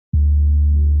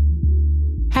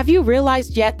Have you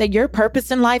realized yet that your purpose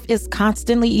in life is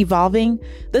constantly evolving?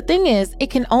 The thing is,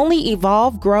 it can only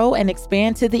evolve, grow, and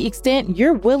expand to the extent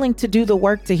you're willing to do the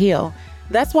work to heal.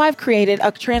 That's why I've created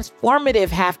a transformative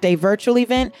half-day virtual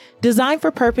event designed for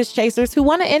purpose chasers who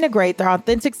want to integrate their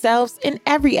authentic selves in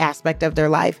every aspect of their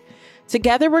life.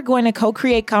 Together, we're going to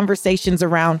co-create conversations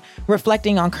around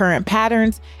reflecting on current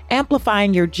patterns,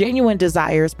 amplifying your genuine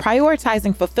desires,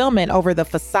 prioritizing fulfillment over the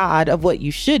facade of what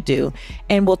you should do,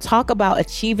 and we'll talk about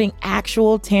achieving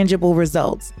actual tangible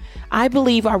results. I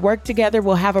believe our work together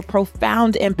will have a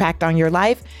profound impact on your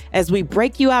life as we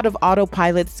break you out of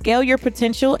autopilot, scale your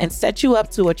potential, and set you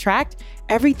up to attract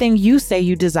everything you say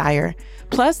you desire.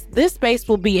 Plus, this space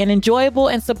will be an enjoyable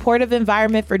and supportive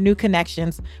environment for new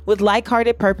connections with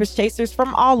like-hearted purpose chasers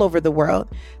from all over the world.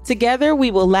 Together,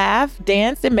 we will laugh,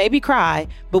 dance, and maybe cry,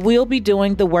 but we'll be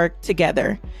doing the work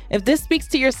together. If this speaks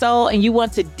to your soul and you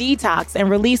want to detox and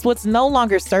release what's no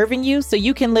longer serving you so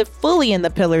you can live fully in the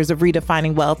pillars of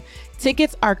redefining wealth,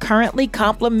 tickets are currently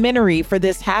complimentary for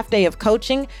this half day of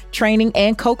coaching, training,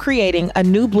 and co-creating a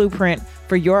new blueprint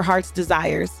for your heart's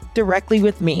desires directly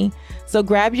with me. So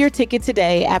grab your ticket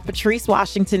today at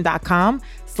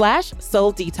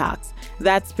patricewashington.com/soul detox.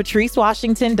 That's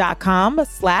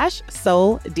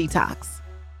patricewashington.com/soul detox.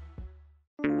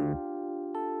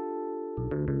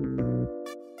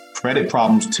 Credit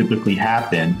problems typically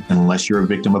happen unless you're a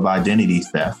victim of identity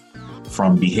theft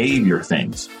from behavior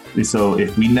things. So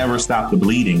if we never stop the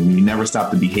bleeding, we never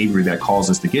stop the behavior that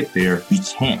caused us to get there, we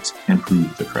can't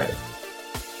improve the credit.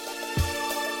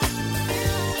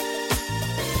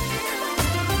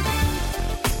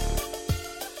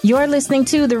 You're listening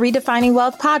to the Redefining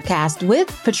Wealth podcast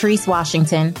with Patrice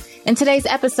Washington. In today's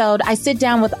episode, I sit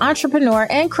down with entrepreneur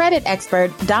and credit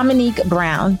expert Dominique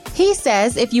Brown. He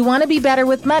says if you want to be better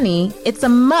with money, it's a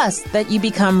must that you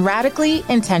become radically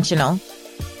intentional.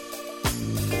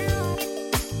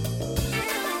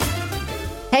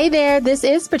 Hey there, this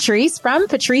is Patrice from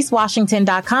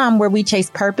patricewashington.com, where we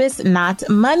chase purpose, not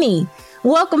money.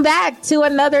 Welcome back to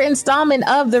another installment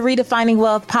of the Redefining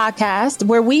Wealth podcast,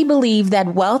 where we believe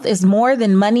that wealth is more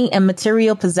than money and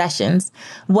material possessions.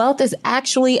 Wealth is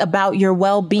actually about your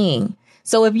well-being.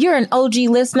 So if you're an OG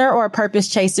listener or a purpose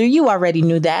chaser, you already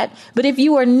knew that. But if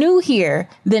you are new here,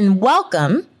 then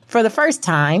welcome for the first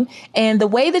time. And the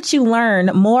way that you learn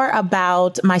more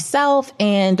about myself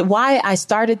and why I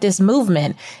started this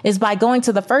movement is by going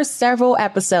to the first several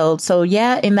episodes. So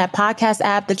yeah, in that podcast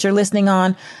app that you're listening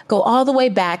on, go all the way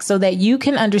back so that you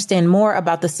can understand more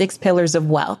about the 6 pillars of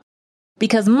wealth.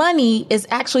 Because money is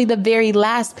actually the very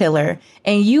last pillar.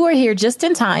 And you are here just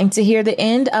in time to hear the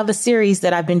end of a series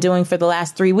that I've been doing for the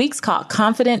last 3 weeks called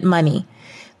Confident Money.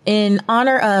 In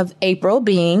honor of April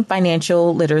being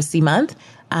Financial Literacy Month,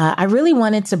 I really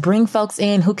wanted to bring folks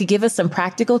in who could give us some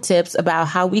practical tips about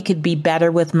how we could be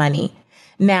better with money.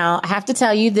 Now, I have to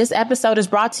tell you, this episode is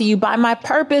brought to you by my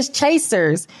purpose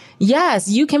chasers. Yes,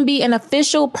 you can be an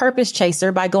official purpose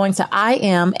chaser by going to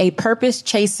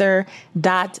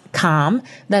IamAPurposeChaser.com.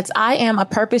 That's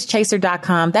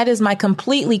IamAPurposeChaser.com. That is my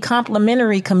completely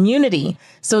complimentary community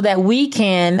so that we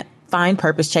can find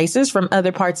purpose chasers from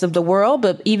other parts of the world,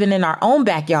 but even in our own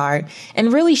backyard,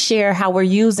 and really share how we're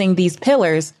using these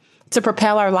pillars to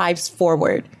propel our lives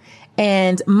forward.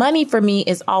 And money for me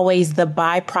is always the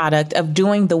byproduct of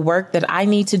doing the work that I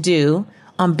need to do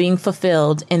on being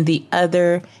fulfilled in the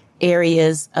other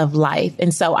areas of life.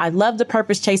 And so I love the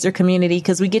purpose chaser community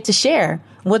because we get to share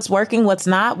what's working, what's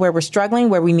not, where we're struggling,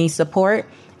 where we need support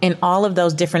in all of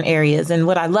those different areas. And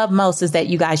what I love most is that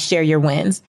you guys share your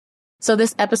wins. So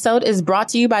this episode is brought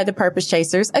to you by the Purpose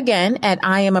Chasers, again, at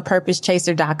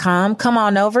IamAPurposeChaser.com. Come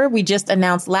on over. We just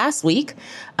announced last week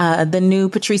the new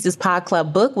Patrice's Pod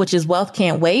Club book, which is Wealth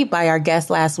Can't Wait by our guest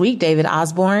last week, David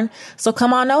Osborne. So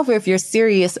come on over if you're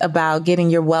serious about getting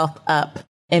your wealth up.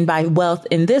 And by wealth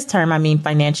in this term, I mean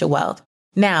financial wealth.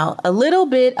 Now, a little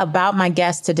bit about my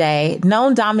guest today.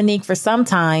 Known Dominique for some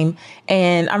time,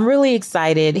 and I'm really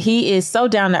excited. He is so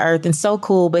down to earth and so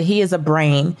cool, but he is a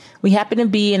brain. We happen to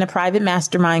be in a private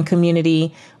mastermind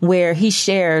community where he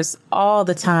shares all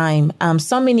the time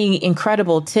so many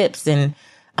incredible tips and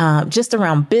just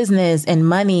around business and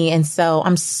money. And so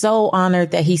I'm so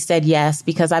honored that he said yes,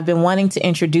 because I've been wanting to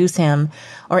introduce him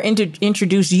or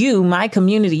introduce you, my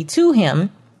community, to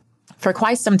him for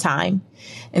quite some time.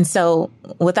 And so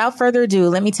without further ado,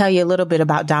 let me tell you a little bit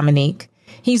about Dominique.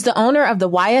 He's the owner of the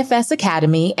YFS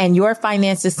Academy and Your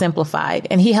Finances Simplified,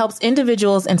 and he helps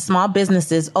individuals and small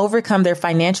businesses overcome their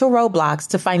financial roadblocks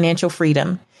to financial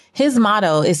freedom. His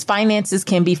motto is finances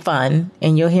can be fun.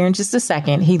 And you'll hear in just a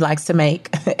second, he likes to make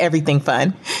everything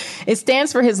fun. It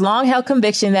stands for his long held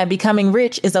conviction that becoming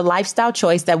rich is a lifestyle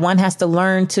choice that one has to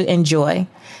learn to enjoy.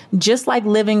 Just like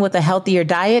living with a healthier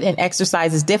diet and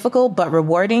exercise is difficult but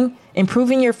rewarding,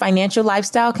 improving your financial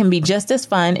lifestyle can be just as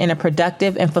fun in a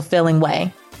productive and fulfilling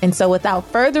way. And so without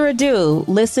further ado,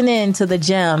 listen in to the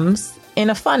gems in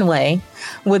a fun way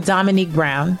with Dominique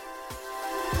Brown.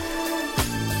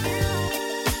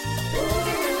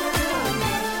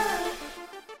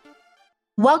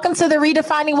 Welcome to the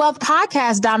Redefining Wealth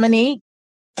podcast, Dominique.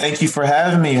 Thank you for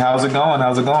having me. How's it going?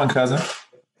 How's it going, cousin?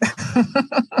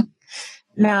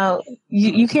 Now,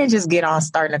 you can't just get on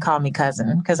starting to call me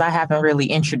cousin because I haven't really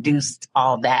introduced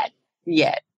all that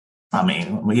yet. I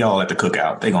mean, we all at the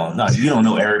cookout. You don't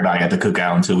know everybody at the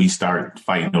cookout until we start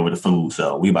fighting over the food.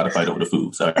 So we about to fight over the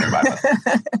food. So everybody.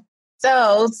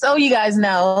 So you guys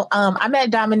know, I met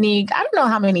Dominique, I don't know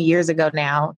how many years ago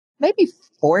now, maybe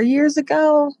 4 years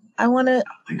ago. I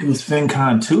think it was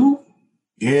FinCon 2.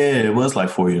 Yeah, it was like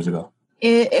 4 years ago.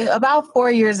 About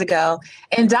 4 years ago.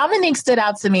 And Dominique stood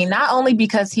out to me, not only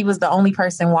because he was the only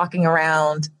person walking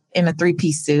around in a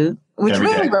 3-piece suit, which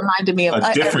really reminded me of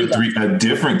a different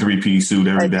 3-piece suit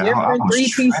every day. A different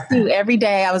 3-piece suit every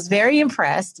day. I was very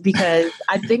impressed because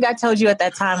I think I told you at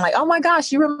that time, like, oh my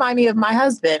gosh, you remind me of my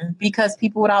husband, because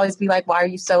people would always be like, why are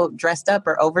you so dressed up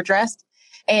or overdressed?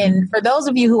 And for those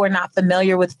of you who are not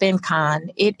familiar with FinCon,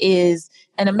 it is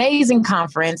an amazing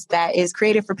conference that is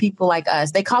created for people like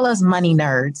us. They call us money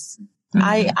nerds.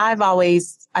 Mm-hmm. I've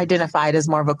always identified as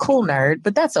more of a cool nerd,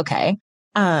 but that's okay.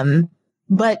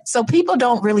 But so people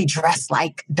don't really dress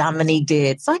like Dominique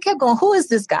did. So I kept going, who is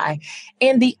this guy?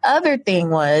 And the other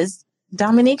thing was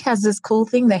Dominique has this cool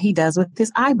thing that he does with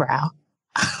his eyebrow.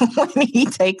 When he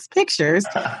takes pictures,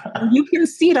 you can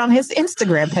see it on his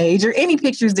Instagram page or any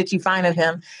pictures that you find of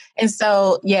him. And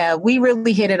so, yeah, we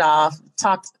really hit it off,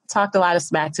 talked a lot of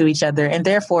smack to each other, and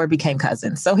therefore became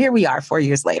cousins. So here we are 4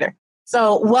 years later.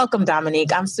 So welcome,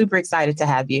 Dominique. I'm super excited to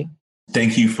have you.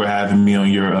 Thank you for having me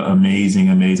on your amazing,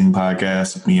 amazing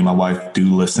podcast. Me and my wife do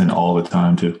listen all the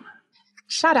time, too.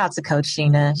 Shout out to Coach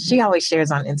Sheena. She always shares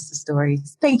on Insta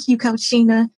stories. Thank you, Coach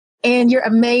Sheena. And your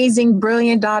amazing,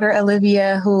 brilliant daughter,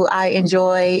 Olivia, who I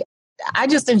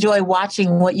just enjoy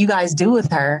watching what you guys do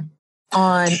with her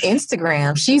on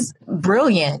Instagram. She's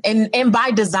brilliant and by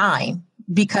design,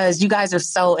 because you guys are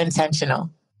so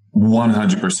intentional.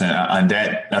 100%. And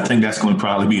I think that's going to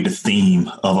probably be the theme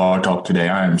of our talk today.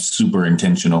 I am super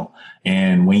intentional.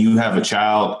 And when you have a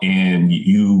child and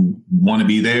you want to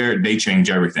be there, they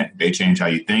change everything. They change how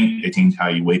you think. They change how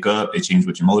you wake up. They change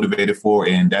what you're motivated for.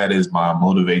 And that is my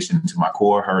motivation to my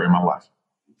core, her and my wife.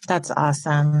 That's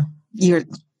awesome. You're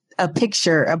a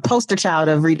poster child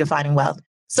of redefining wealth.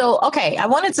 So, okay, I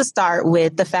wanted to start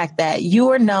with the fact that you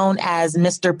are known as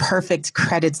Mr. Perfect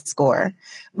Credit Score,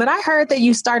 but I heard that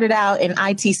you started out in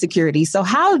IT security. So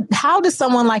how does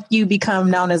someone like you become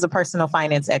known as a personal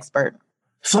finance expert?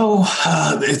 So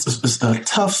it's a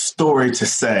tough story to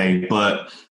say,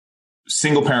 but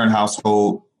single parent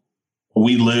household,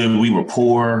 we were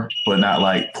poor, but not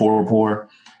like poor.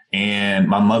 And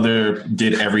my mother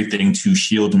did everything to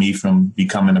shield me from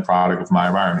becoming a product of my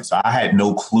environment. So I had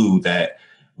no clue that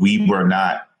we were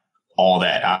not all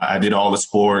that. I did all the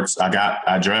sports.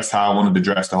 I dressed how I wanted to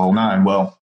dress, the whole nine.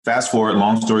 Well, fast forward,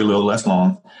 long story, a little less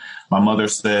long. My mother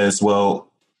says, well,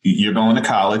 you're going to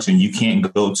college and you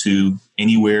can't go to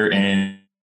anywhere in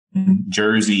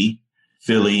Jersey,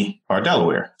 Philly, or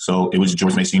Delaware. So it was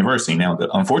George Mason University. Now,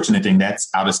 the unfortunate thing, that's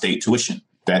out of state tuition.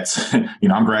 That's,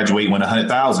 I'm graduating with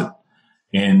 $100,000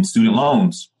 in student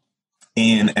loans.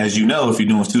 And as you know, if you're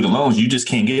doing student loans, you just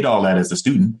can't get all that as a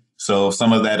student. So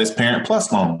some of that is Parent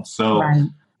Plus loans. So right.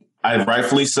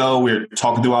 Rightfully so, we're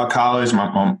talking through our college.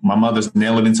 My mother's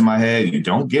nailing it into my head. You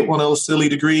don't get one of those silly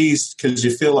degrees because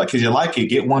you like it.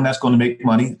 Get one that's going to make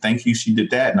money. Thank you. She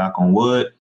did that. Knock on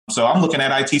wood. So I'm looking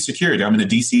at IT security. I'm in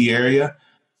the DC area.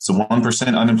 It's a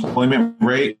 1% unemployment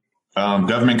rate.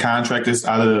 Government contractors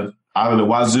out of the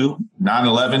wazoo.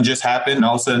 9/11 just happened. And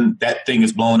all of a sudden that thing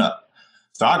is blown up.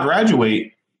 So I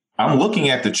graduate. I'm looking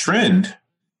at the trend.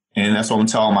 And that's what I'm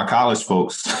telling my college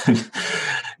folks.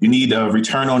 You need a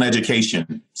return on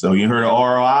education. So you heard of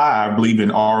ROI, I believe in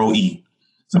ROE.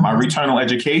 So my return on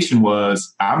education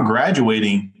was I'm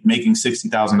graduating making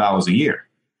 $60,000 a year.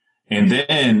 And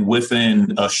then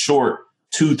within a short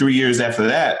 2-3 years after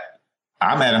that,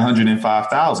 I'm at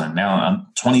 $105,000. Now I'm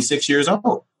 26 years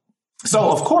old.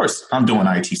 So of course I'm doing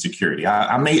IT security.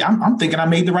 I'm thinking I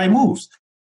made the right moves.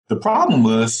 The problem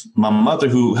was my mother,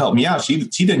 who helped me out, she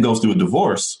didn't go through a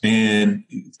divorce. And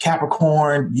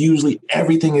Capricorn, usually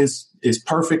everything is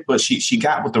perfect, but she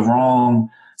got with the wrong,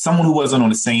 someone who wasn't on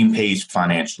the same page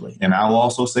financially. And I will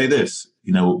also say this,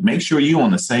 make sure you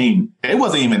on the same, it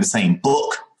wasn't even the same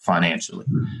book financially.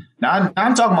 Now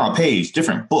I'm talking about page,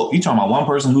 different book. You're talking about one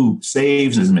person who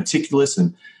saves and is meticulous,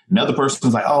 and another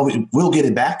person's like, oh, we'll get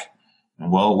it back.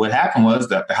 Well, what happened was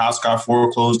that the house got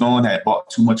foreclosed on, had bought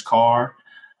too much car,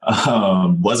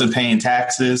 wasn't paying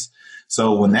taxes.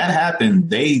 So when that happened,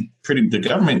 the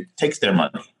government takes their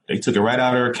money. They took it right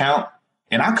out of their account,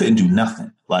 and I couldn't do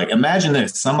nothing. Like, imagine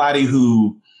this, somebody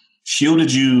who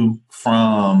shielded you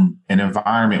from an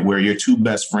environment where your two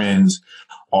best friends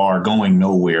are going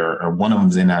nowhere, or one of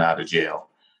them's in and out of jail.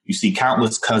 You see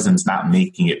countless cousins not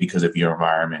making it because of your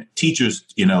environment. Teachers,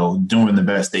 doing the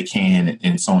best they can,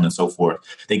 and so on and so forth.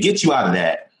 They get you out of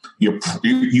that.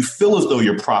 You feel as though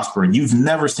you're prospering. You've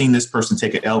never seen this person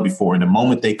take an L before. And the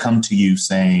moment they come to you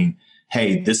saying,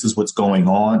 hey, this is what's going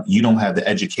on, you don't have the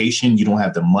education, you don't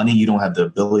have the money, you don't have the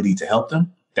ability to help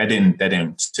them. That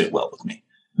didn't sit well with me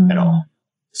at all.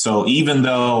 So even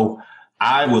though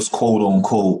I was, quote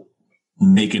unquote,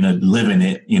 making a living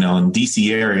in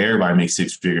DC area, everybody makes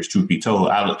six figures, truth be told.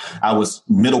 I was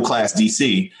middle class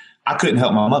DC. I couldn't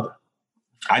help my mother.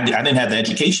 I didn't have the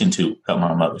education to help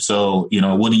my mother. So,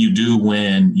 what do you do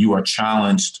when you are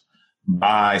challenged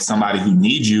by somebody who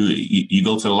needs you? You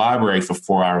go to the library for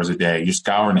 4 hours a day. You're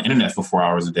scouring the internet for 4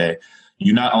 hours a day.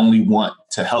 You not only want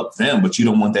to help them, but you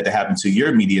don't want that to happen to your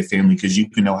immediate family, because you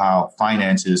can know how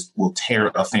finances will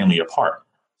tear a family apart.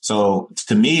 So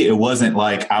to me, it wasn't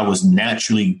like I was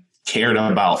naturally cared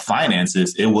about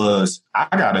finances. It was, I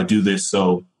got to do this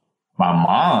so my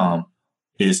mom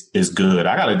is good.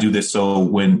 I got to do this so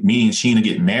when me and Sheena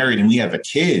get married and we have a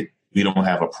kid, we don't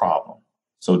have a problem.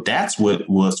 So that's what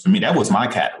was for me. That was my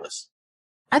catalyst.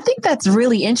 I think that's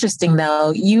really interesting, though.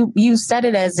 You said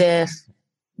it as if,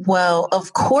 well,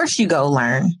 of course you go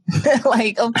learn.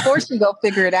 Like, of course you go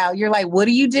figure it out. You're like, what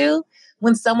do you do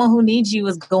when someone who needs you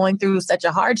is going through such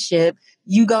a hardship?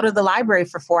 You go to the library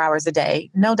for 4 hours a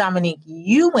day. No, Dominique,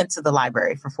 you went to the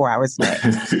library for 4 hours a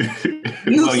day.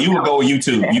 You would go on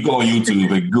YouTube. You go on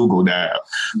YouTube and Google that.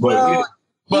 But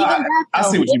I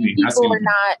see what you mean. People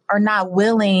are not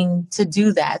willing to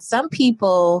do that. Some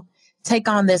people take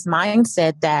on this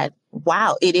mindset that,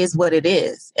 wow, it is what it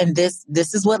is. And this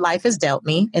is what life has dealt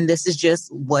me. And this is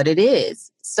just what it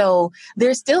is. So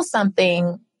there's still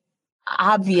something,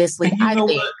 obviously, I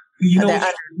think. You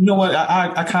know what?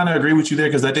 I kind of agree with you there,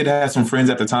 because I did have some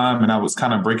friends at the time, and I was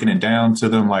kind of breaking it down to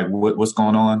them, like, what's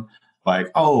going on?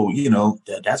 Like, oh,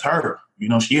 that's her.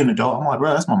 She an adult. I'm like,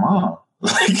 bro, that's my mom.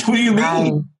 Like, what do you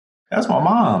mean? That's my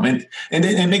mom. And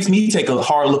it makes me take a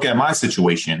hard look at my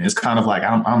situation. It's kind of like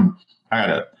I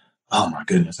gotta, oh my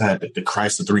goodness, I had the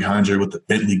Chrysler 300 with the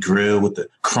Bentley grill with the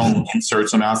chrome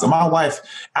inserts on the outside. My wife,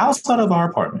 outside of our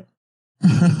apartment,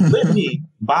 let me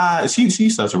buy,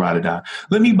 she's such a ride or die.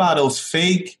 Let me buy those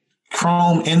fake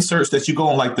chrome inserts that you go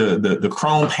on, like the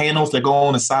chrome panels that go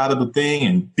on the side of the thing,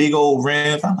 and big old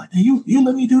rims. I'm like, hey, you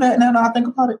let me do that now that I think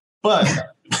about it. But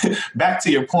back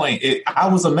to your point, I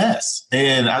was a mess.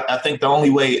 And I think the only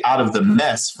way out of the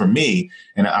mess for me,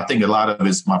 and I think a lot of it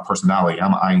is my personality.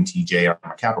 I'm an INTJ,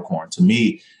 I'm a Capricorn. To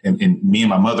me, and me and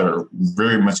my mother are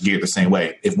very much geared the same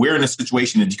way. If we're in a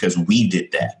situation, it's because we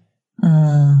did that.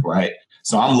 Right?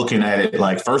 So I'm looking at it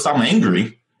like, first I'm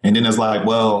angry. And then it's like,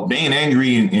 well, being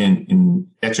angry and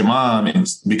at your mom, and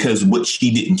because what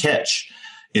she didn't catch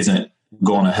isn't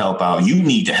going to help out. You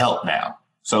need to help now.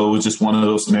 So it was just one of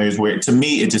those scenarios where, to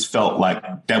me, it just felt like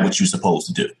that's what you're supposed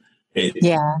to do. That's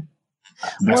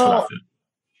what I feel.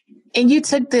 And you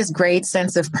took this great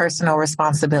sense of personal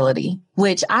responsibility,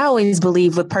 which I always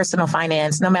believe with personal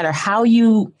finance, no matter how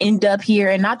you end up here,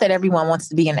 and not that everyone wants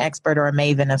to be an expert or a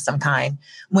maven of some kind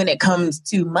when it comes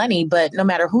to money, but no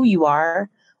matter who you are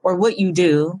or what you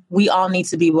do, we all need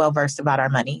to be well versed about our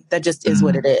money. That just is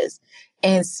what it is.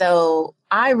 And so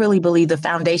I really believe the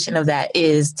foundation of that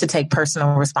is to take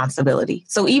personal responsibility.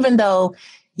 So even though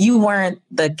you weren't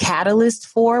the catalyst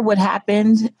for what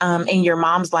happened in your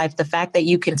mom's life, the fact that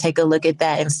you can take a look at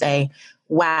that and say,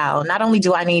 wow, not only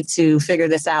do I need to figure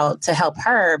this out to help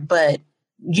her, but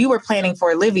you were planning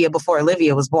for Olivia before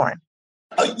Olivia was born.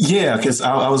 Yeah, because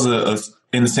I was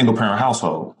in a single parent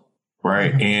household,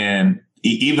 right? Mm-hmm. And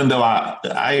even though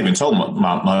I even told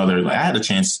my mother, like, I had a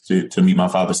chance to meet my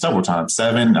father several times.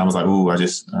 7, I was like, ooh, I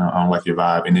don't like your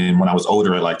vibe. And then when I was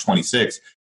older at like 26,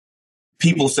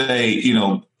 people say,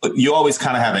 you always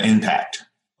kind of have an impact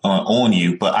on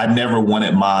you, but I never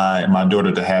wanted my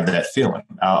daughter to have that feeling.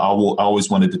 I always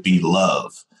wanted to be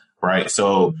love, right?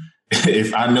 So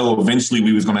if I know eventually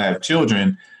we was going to have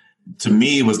children, to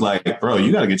me, it was like, bro,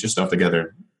 you got to get your stuff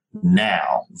together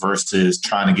now versus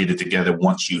trying to get it together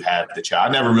once you have the child.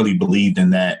 I never really believed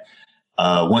in that.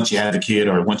 Once you have the kid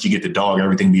or once you get the dog,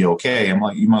 everything be okay. I'm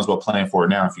like, you might as well plan for it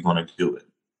now if you're going to do it.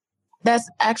 That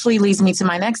actually leads me to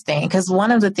my next thing, because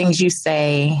one of the things you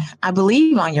say, I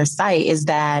believe on your site, is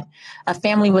that a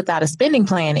family without a spending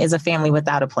plan is a family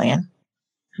without a plan.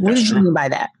 What do you mean by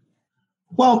that?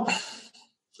 Well,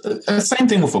 same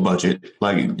thing with a budget.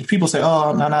 Like people say,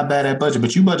 oh, I'm not bad at budget,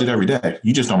 but you budget every day.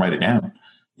 You just don't write it down.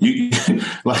 You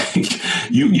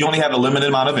only have a limited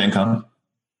amount of income,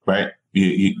 right?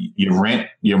 Your rent,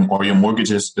 your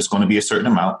mortgage is going to be a certain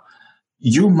amount.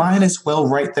 You might as well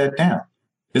write that down.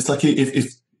 It's like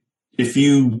if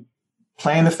you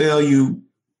plan to fail,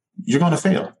 you're going to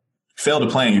fail. Fail to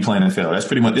plan, you plan to fail. That's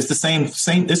pretty much, it's the same.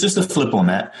 It's just a flip on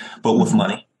that, but with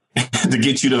money to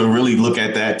get you to really look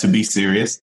at that, to be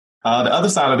serious. The other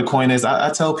side of the coin is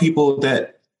I tell people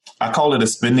that I call it a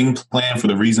spending plan for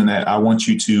the reason that I want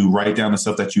you to write down the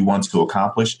stuff that you want to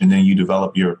accomplish, and then you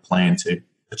develop your plan to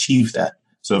achieve that.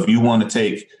 So if you want to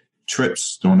take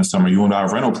trips during the summer, you want to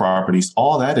buy rental properties,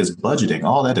 all that is budgeting.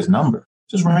 All that is number.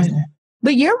 Just write it.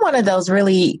 But you're one of those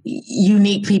really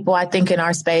unique people, I think, in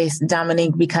our space,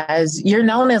 Dominique, because you're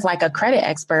known as like a credit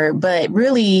expert, but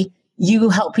really you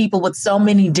help people with so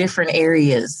many different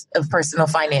areas of personal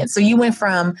finance. So you went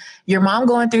from your mom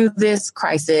going through this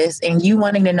crisis and you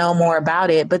wanting to know more about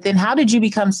it. But then how did you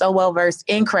become so well versed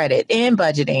in credit, in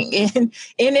budgeting,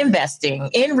 in investing,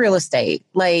 in real estate?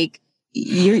 Like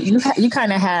you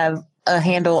kind of have a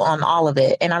handle on all of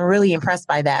it. And I'm really impressed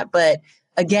by that. But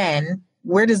again,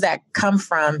 where does that come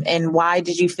from? And why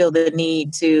did you feel the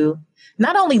need to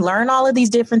not only learn all of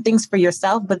these different things for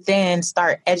yourself, but then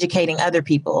start educating other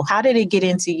people? How did it get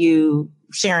into you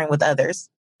sharing with others?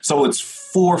 So it's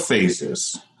 4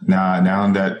 phases.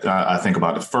 Now that I think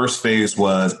about it, the first phase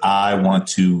was I want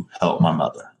to help my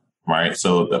mother, right?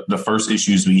 So the first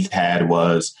issues we had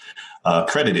was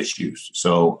credit issues.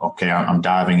 So, okay, I'm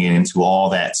diving into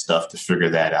all that stuff to figure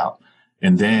that out.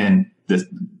 And then the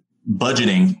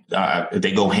budgeting,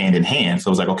 they go hand in hand. So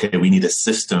it's like, okay, we need a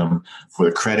system for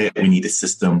the credit. We need a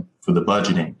system for the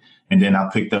budgeting. And then I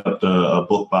picked up a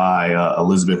book by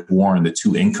Elizabeth Warren, The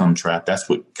 2 Income Trap. That's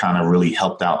what kind of really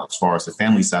helped out as far as the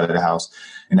family side of the house.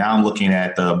 And now I'm looking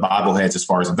at the Bogleheads as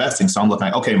far as investing. So I'm looking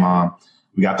like, okay, Mom,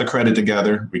 we got the credit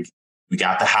together. We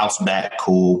got the house back.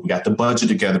 Cool. We got the budget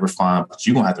together. We're fine. But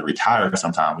you're going to have to retire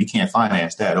sometime. We can't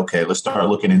finance that. Okay, let's start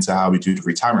looking into how we do the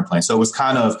retirement plan. So it's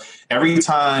kind of every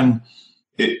time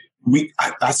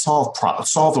I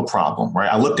solve a problem,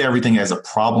 right? I looked at everything as a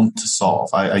problem to solve.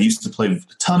 I used to play a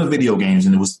ton of video games,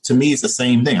 and to me, it's the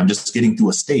same thing. I'm just getting through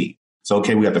a stage. So,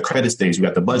 okay, we got the credit stage, we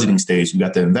got the budgeting stage, we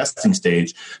got the investing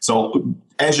stage. So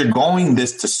as you're going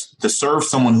this to serve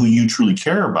someone who you truly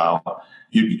care about,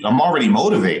 I'm already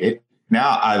motivated.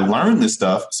 Now I learned this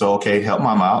stuff. So, okay, help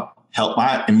mom out, help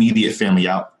my immediate family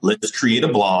out. Let's create a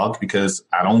blog because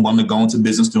I don't want to go into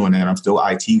business doing that. I'm still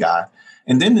an IT guy.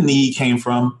 And then the need came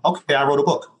from, okay, I wrote a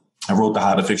book. I wrote the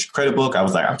How to Fix Your Credit book. I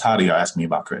was like, I'm tired of y'all asking me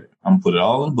about credit. I'm going to put it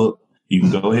all in the book. You can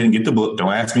go ahead and get the book.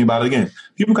 Don't ask me about it again.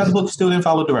 People got the book, still didn't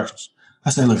follow directions. I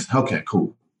said, listen, okay,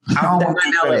 cool. I don't want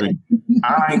to do credit.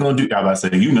 I ain't going to do, I was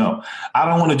about to say, I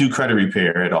don't want to do credit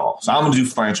repair at all. So I'm going to do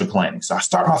financial planning. So I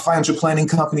start my financial planning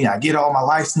company. I get all my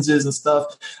licenses and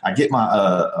stuff. I get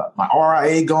my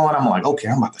RIA going. I'm like, okay,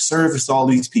 I'm about to service all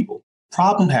these people.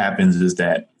 Problem happens is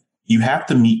that you have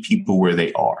to meet people where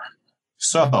they are.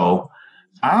 So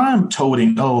I'm toting,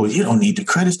 you don't need the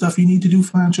credit stuff. You need to do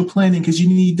financial planning because you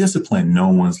need discipline. No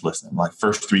one's listening. Like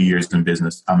first 3 years in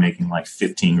business, I'm making like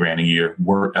 15 grand a year.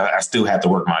 I still had to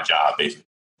work my job, basically.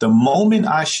 The moment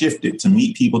I shifted to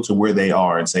meet people to where they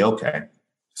are and say, okay,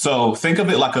 so think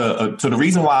of it like so the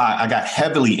reason why I got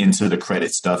heavily into the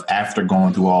credit stuff after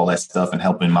going through all that stuff and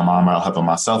helping my mom out, helping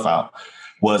myself out,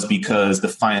 was because the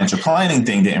financial planning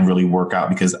thing didn't really work out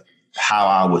because how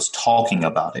I was talking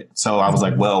about it. So I was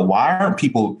like, well, why aren't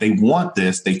people, they want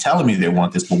this, they telling me they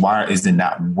want this, but why is it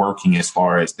not working as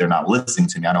far as they're not listening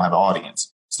to me? I don't have an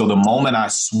audience. So the moment I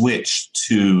switched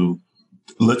to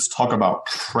let's talk about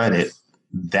credit,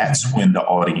 that's when the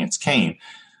audience came.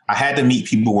 I had to meet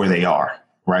people where they are,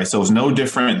 right? So it's no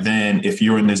different than if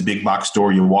you're in this big box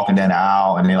store, you're walking down the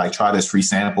aisle and they like try this free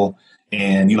sample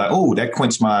and you're like, oh, that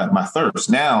quenched my thirst.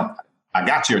 Now I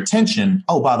got your attention.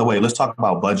 Oh, by the way, let's talk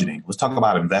about budgeting. Let's talk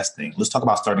about investing. Let's talk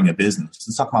about starting a business.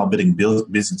 Let's talk about building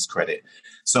business credit.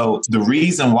 So the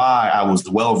reason why I was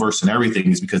well-versed in everything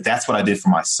is because that's what I did for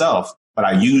myself. But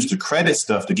I use the credit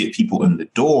stuff to get people in the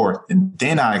door. And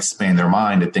then I expand their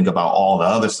mind to think about all the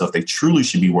other stuff they truly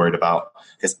should be worried about.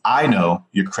 Because I know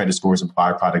your credit score is a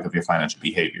byproduct of your financial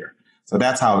behavior. So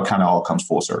that's how it kind of all comes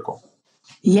full circle.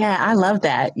 Yeah, I love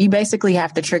that. You basically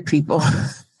have to trick people.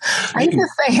 I used to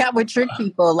say I would trick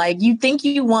people. Like, you think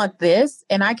you want this,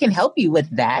 and I can help you with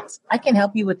that. I can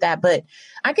help you with that, but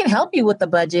I can help you with the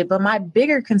budget. But my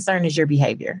bigger concern is your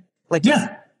behavior. Like,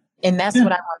 yeah. And that's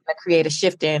what I want to create a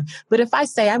shift in. But if I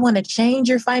say I want to change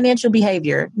your financial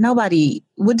behavior,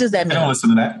 what does that mean? They don't listen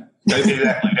to that.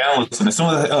 Exactly. They don't listen. As soon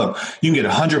as you can get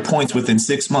 100 points within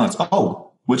 6 months.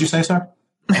 Oh, what'd you say, sir?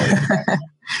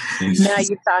 Now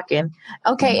you're talking.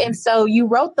 Okay. And so you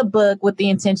wrote the book with the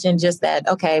intention just that,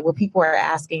 okay, well, people are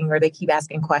asking or they keep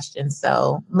asking questions.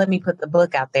 So let me put the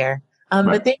book out there. Right.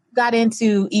 But then you got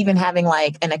into even having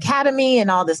like an academy and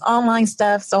all this online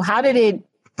stuff. So how did it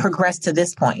progress to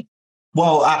this point?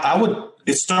 Well,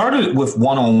 it started with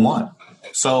one-on-one.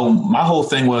 So my whole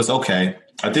thing was, okay,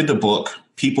 I did the book.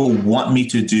 People want me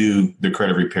to do the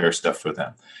credit repair stuff for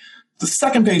them. The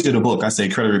second page of the book, I say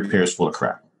credit repair is full of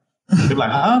crap. They're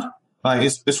like, huh? Like,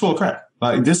 it's full of crap.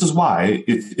 Like, this is why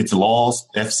it's laws,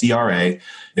 FCRA.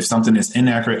 If something is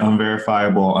inaccurate,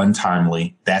 unverifiable,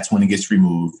 untimely, that's when it gets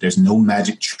removed. There's no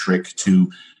magic trick to,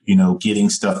 getting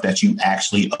stuff that you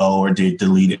actually owe or did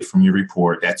delete it from your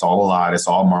report. That's all a lie. That's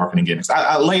all marketing gimmicks.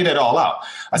 I laid it all out.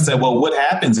 I said, well, what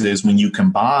happens is when you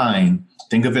combine,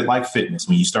 think of it like fitness.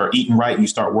 When you start eating right and you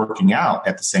start working out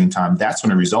at the same time, that's when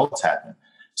the results happen.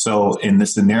 So in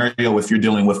this scenario, if you're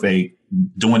dealing with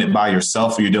doing it by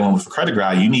yourself or you're dealing with a credit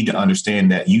guy, you need to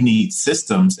understand that you need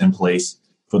systems in place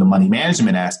for the money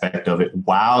management aspect of it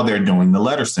while they're doing the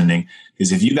letter sending.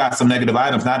 Because if you got some negative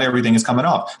items, not everything is coming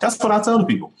off. That's what I tell the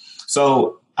people.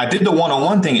 So I did the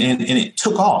one-on-one thing and it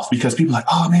took off because people are like,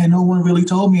 oh man, no one really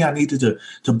told me I needed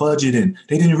to budget, and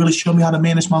they didn't really show me how to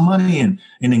manage my money and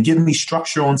then give me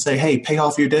structure and say, hey, pay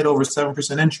off your debt over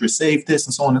 7% interest, save this,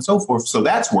 and so on and so forth. So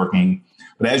that's working.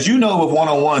 But as you know, with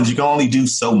one-on-ones, you can only do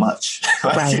so much.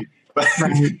 Right.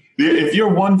 Right. If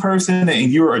you're one person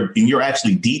and you're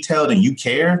actually detailed and you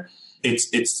care,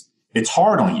 it's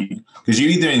hard on you because you're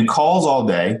either in calls all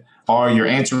day or you're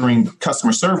answering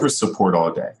customer service support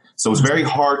all day. So it's very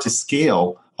hard to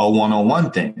scale a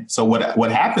one-on-one thing. So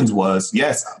what happens was,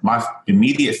 yes, my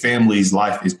immediate family's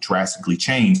life is drastically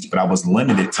changed, but I was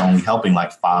limited to only helping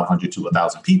like 500 to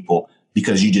 1,000 people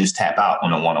because you just tap out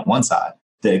on the one-on-one side.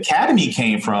 The academy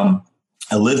came from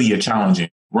Olivia challenging.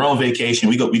 We're on vacation.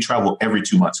 We travel every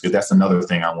 2 months because that's another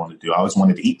thing I wanted to do. I always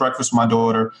wanted to eat breakfast with my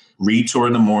daughter, read to her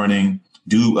in the morning,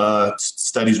 do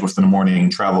studies with her in the morning,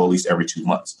 and travel at least every 2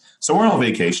 months. So we're on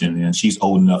vacation and she's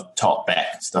old enough to talk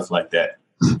back, stuff like that.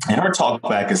 And her talk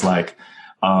back is like,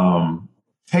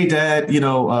 hey, Dad,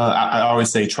 I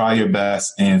always say try your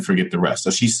best and forget the rest.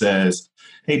 So she says,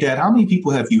 hey, Dad, how many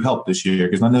people have you helped this year?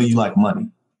 Because I know you like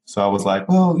money. So I was like,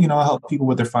 well, I help people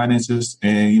with their finances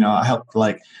and, I helped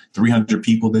like 300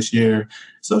 people this year.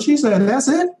 So she said, that's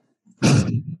it.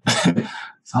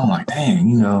 So I'm like,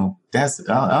 dang, that's,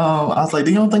 I was like,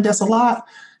 do you don't think that's a lot?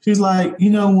 She's like,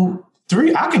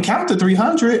 I can count to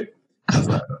 300. I was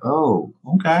like, oh,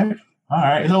 okay. All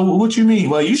right. So what you mean?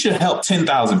 Well, you should help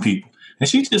 10,000 people. And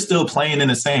she's just still playing in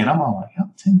the sand. I'm all like,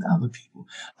 help 10,000 people.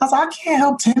 I was like, I can't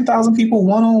help 10,000 people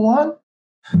one-on-one.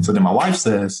 So then my wife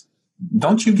says,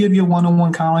 don't you give your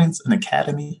one-on-one clients an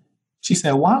academy? She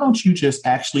said, why don't you just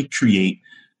actually create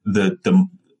the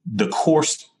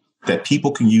course that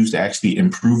people can use to actually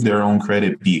improve their own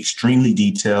credit, be extremely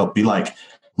detailed, be like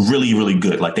really, really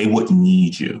good, like they wouldn't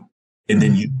need you. And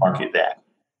then you market that.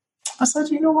 I said,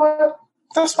 you know what?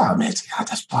 That's why I met you.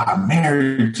 That's why I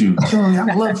married you.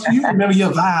 I love you. You remember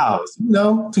your vows,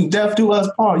 to death do us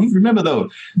part. You remember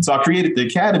those. So I created the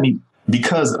academy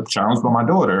because of challenge by my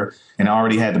daughter, and I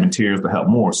already had the materials to help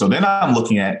more. So then I'm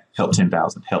looking at help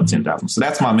 10,000. So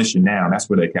that's my mission now. And that's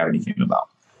where the academy came about.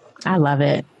 I love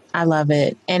it.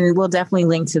 And we'll definitely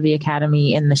link to the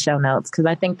academy in the show notes because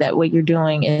I think that what you're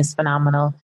doing is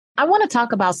phenomenal. I want to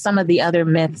talk about some of the other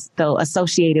myths, though,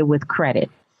 associated with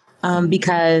credit.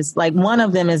 Because like one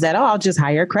of them is that, I'll just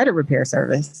hire a credit repair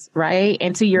service, right?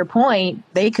 And to your point,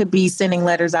 they could be sending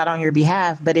letters out on your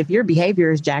behalf. But if your behavior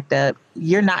is jacked up,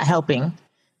 you're not helping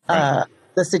the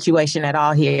situation at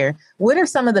all here. What are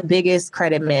some of the biggest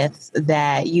credit myths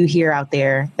that you hear out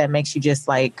there that makes you just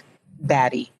like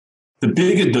batty?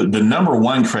 The number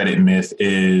one credit myth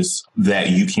is that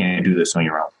you can't do this on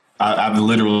your own. I've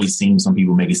literally seen some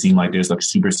people make it seem like there's like a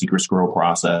super secret squirrel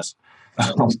process.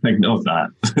 I was like, no, it's not.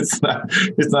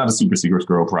 It's not a super secret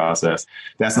squirrel process.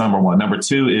 That's number one. Number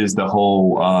two is the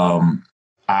whole,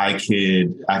 I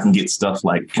can get stuff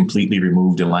like completely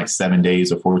removed in like 7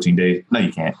 days or 14 days. No,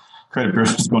 you can't. Credit bureau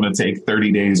is going to take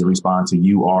 30 days to respond to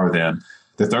you or them.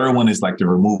 The third one is like the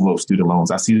removal of student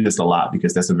loans. I see this a lot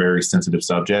because that's a very sensitive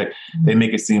subject. They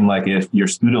make it seem like if your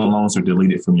student loans are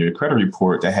deleted from your credit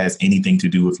report, that has anything to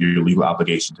do with your legal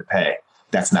obligation to pay.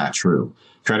 That's not true.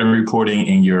 Credit reporting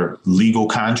and your legal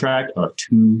contract are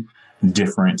two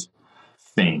different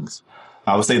things.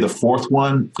 I would say the fourth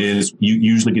one is you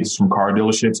usually get this from car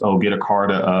dealerships. Oh, get a car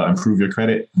to improve your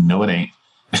credit. No, it ain't.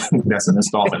 That's an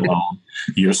installment loan.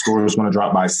 Your score is going to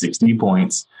drop by 60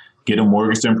 points. Get a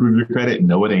mortgage to improve your credit.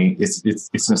 No, it ain't. It's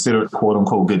considered quote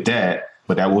unquote good debt,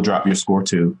 but that will drop your score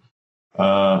too.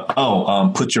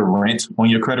 Put your rent on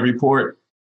your credit report.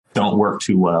 Don't work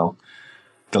too well.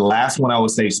 The last one I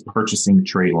would say is purchasing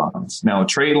trade lines. Now, a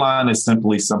trade line is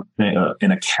simply something,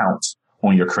 an account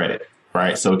on your credit,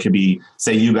 right? So it could be,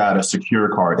 say you got a secure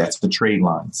card, that's the trade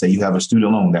line. Say you have a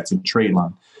student loan, that's a trade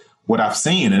line. What I've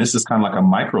seen, and this is kind of like a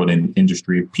micro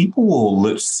industry, people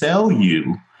will sell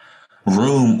you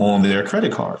room on their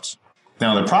credit cards.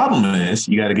 Now, the problem is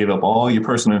you got to give up all your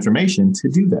personal information to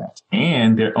do that.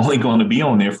 And they're only going to be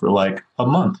on there for like a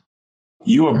month.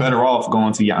 You are better off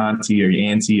going to your auntie or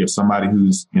your auntie or somebody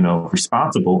who's,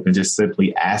 responsible and just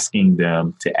simply asking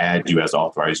them to add you as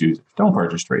authorized user. Don't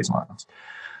purchase trade lines.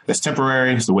 It's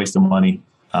temporary. It's a waste of money.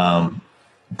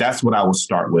 That's what I would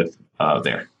start with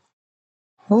there.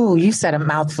 Ooh, you said a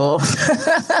mouthful.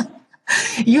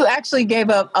 You actually gave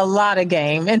up a lot of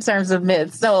game in terms of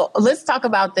myths. So let's talk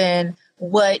about then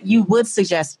what you would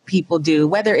suggest people do,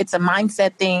 whether it's a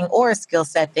mindset thing or a skill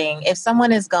set thing. If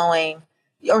someone is going,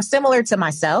 or similar to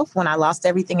myself, when I lost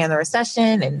everything in the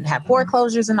recession and had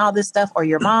foreclosures and all this stuff, or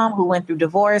your mom who went through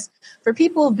divorce, for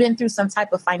people who've been through some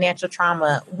type of financial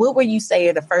trauma, what would you say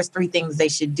are the first three things they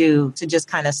should do to just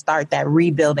kind of start that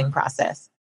rebuilding process?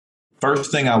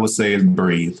 First thing I would say is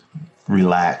breathe,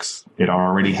 relax. It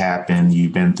already happened.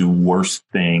 You've been through worse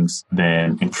things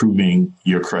than improving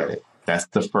your credit. That's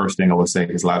the first thing I would say,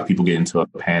 because a lot of people get into a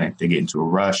panic. They get into a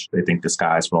rush. They think the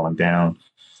sky is falling down.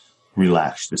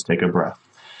 Relax. Just take a breath.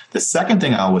 The second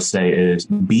thing I would say is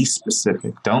be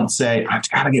specific. Don't say, I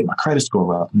got to get my credit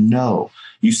score up. No,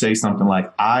 you say something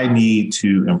like, I need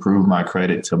to improve my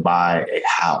credit to buy a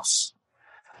house.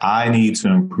 I need to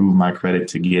improve my credit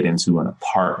to get into an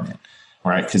apartment,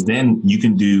 right? Because then you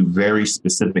can do very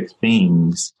specific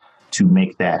things to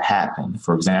make that happen.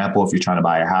 For example, if you're trying to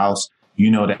buy a house,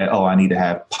 you know that, I need to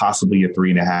have possibly a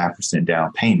 3.5%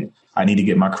 down payment. I need to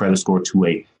get my credit score to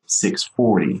a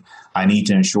 640. I need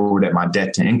to ensure that my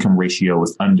debt to income ratio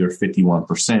is under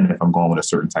 51% if I'm going with a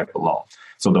certain type of loan.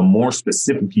 So the more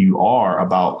specific you are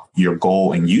about your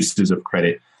goal and uses of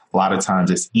credit, a lot of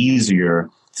times it's easier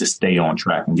to stay on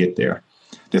track and get there.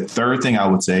 The third thing I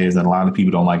would say is that a lot of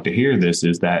people don't like to hear this,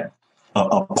 is that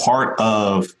a part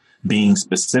of being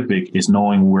specific is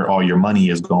knowing where all your money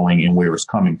is going and where it's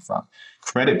coming from.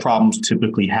 Credit problems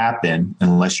typically happen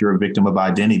unless you're a victim of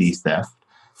identity theft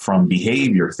from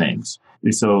behavior things.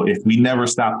 So if we never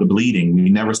stop the bleeding, we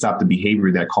never stop the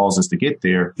behavior that caused us to get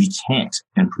there, we can't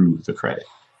improve the credit.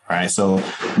 All right. So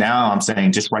now I'm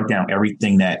saying just write down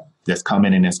everything that's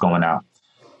coming and that's going out.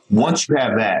 Once you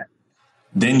have that,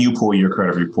 then you pull your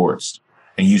credit reports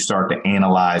and you start to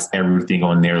analyze everything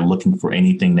on there, looking for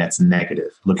anything that's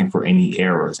negative, looking for any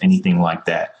errors, anything like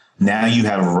that. Now you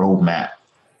have a roadmap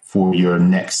for your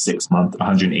next 6 month,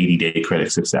 180-day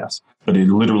credit success. But it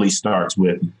literally starts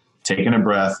with taking a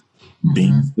breath,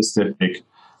 being specific,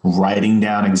 writing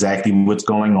down exactly what's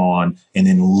going on, and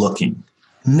then looking.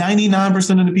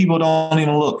 99% of the people don't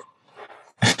even look.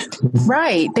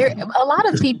 Right. There a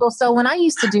lot of people. So when I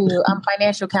used to do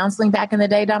financial counseling back in the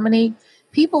day, Dominique,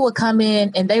 people would come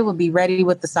in and they would be ready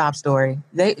with the sob story.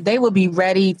 They would be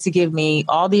ready to give me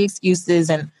all the excuses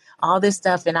and all this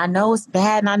stuff. And I know it's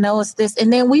bad and I know it's this.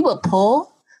 And then we would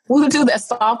do that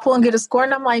soft pull and get a score.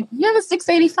 And I'm like, you have a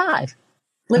 685.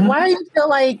 Like, why do you feel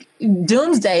like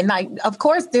doomsday? And like, of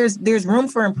course, there's room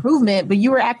for improvement, but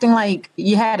you were acting like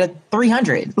you had a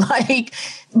 300,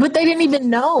 but they didn't even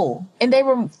know. And they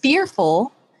were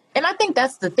fearful. And I think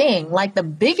that's the thing. Like, the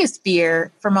biggest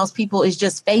fear for most people is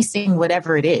just facing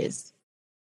whatever it is.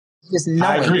 Just knowing.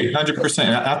 I agree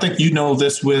 100%. I think you know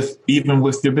this even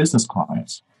with your business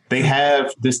clients. They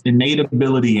have this innate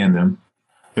ability in them.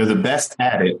 They're the best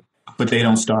at it, but they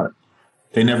don't start.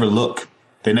 They never look.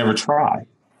 They never try.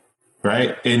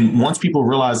 Right. And once people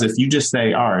realize, if you just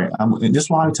say, all right, and this is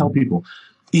why I tell people,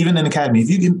 even in Academy, if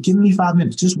you give me 5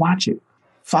 minutes, just watch it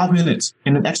 5 minutes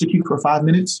and then execute for 5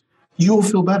 minutes, you will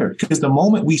feel better. Because the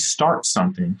moment we start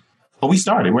something,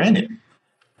 we're in it.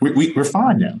 We're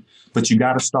fine now. But you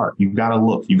got to start. You got to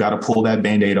look. You got to pull that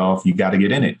Band-Aid off. You got to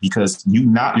get in it, because you're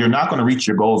not going to reach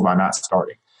your goals by not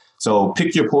starting. So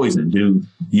pick your poison, dude.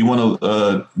 You want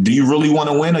to? Do you really want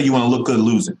to win, or you want to look good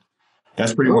losing?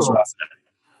 That's pretty much what I said.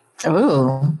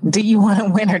 Ooh, do you want to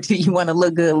win, or do you want to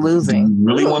look good losing? Do you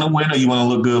really want to win, or you want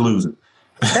to look good losing?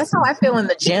 That's how I feel in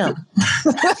the gym.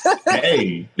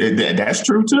 Hey, that's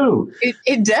true too.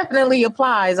 It definitely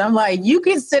applies. I'm like, you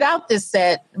can sit out this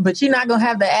set, but you're not going to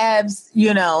have the abs,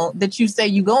 that you say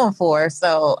you're going for.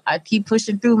 So I keep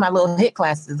pushing through my little HIIT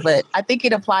classes, but I think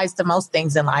it applies to most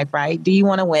things in life, right? Do you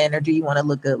want to win, or do you want to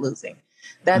look good losing?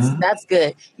 That's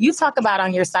good. You talk about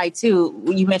on your site too,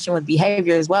 you mentioned with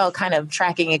behavior as well, kind of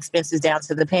tracking expenses down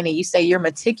to the penny. You say you're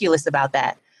meticulous about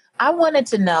that. I wanted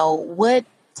to know what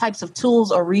types of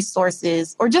tools or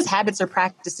resources or just habits or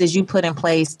practices you put in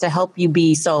place to help you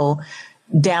be so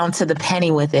down to the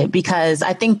penny with it. Because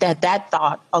I think that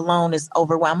thought alone is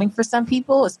overwhelming for some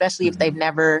people, especially if they've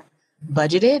never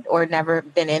budgeted or never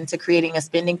been into creating a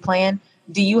spending plan.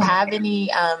 Do you have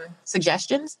any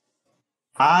suggestions?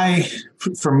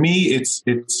 For me, it's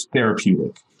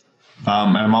therapeutic.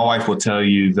 And my wife will tell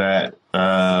you that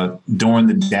during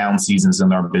the down seasons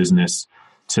in our business,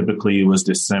 typically it was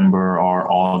December or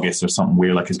August or something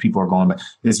weird, like, because people are going back.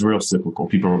 It's real cyclical.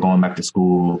 People are going back to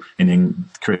school, and then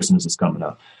Christmas is coming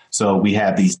up. So we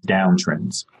have these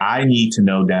downtrends. I need to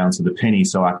know down to the penny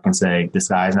so I can say, the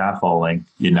sky's not falling.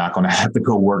 You're not going to have to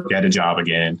go work at a job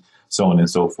again, so on and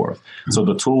so forth. Mm-hmm. So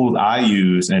the tools I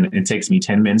use, and it takes me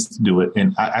 10 minutes to do it,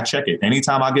 and I check it.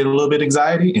 Anytime I get a little bit of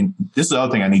anxiety, and this is the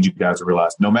other thing I need you guys to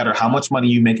realize, no matter how much money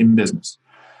you make in business,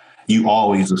 you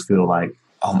always will feel like,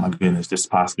 oh my goodness, this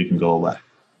possibly can go away.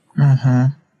 Mm-hmm.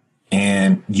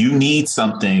 And you need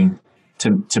something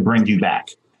to bring you back.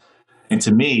 And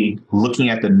to me, looking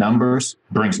at the numbers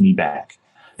brings me back.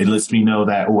 It lets me know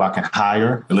that, I can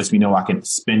hire. It lets me know I can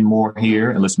spend more here.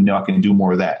 It lets me know I can do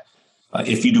more of that.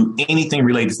 If you do anything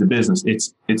related to business,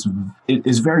 it's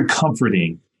very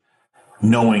comforting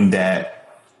knowing the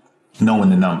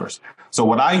numbers. So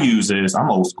what I use is,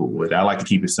 I'm old school with it. I like to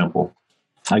keep it simple.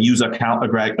 I use account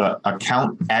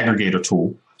aggregator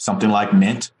tool, something like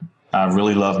Mint. I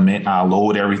really love Mint. I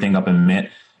load everything up in Mint.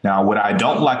 Now, what I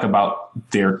don't like about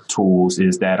their tools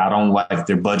is that I don't like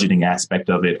their budgeting aspect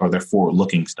of it or their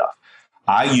forward-looking stuff.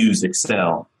 I use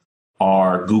Excel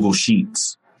or Google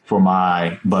Sheets for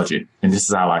my budget, and this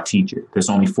is how I teach it. There's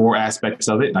only 4 aspects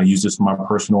of it, and I use this for my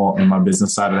personal and my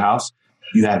business side of the house.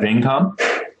 You have income,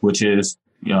 which is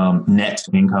net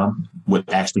income, what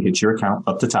actually hits your account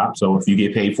up the top. So if you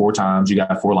get paid 4 times, you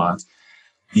got 4 lines.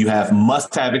 You have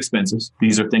must-have expenses.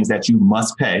 These are things that you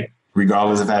must pay,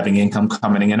 regardless of having income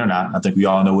coming in or not. I think we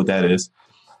all know what that is.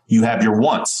 You have your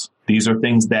wants. These are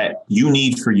things that you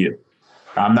need for you.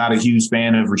 I'm not a huge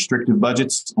fan of restrictive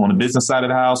budgets on the business side of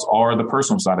the house or the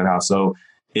personal side of the house. So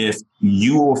if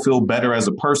you will feel better as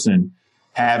a person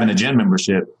having a gym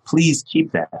membership, please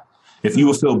keep that. If you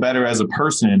will feel better as a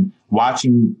person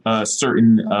watching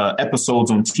certain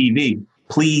episodes on TV,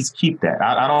 please keep that.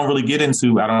 I don't really get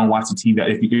into, I don't watch the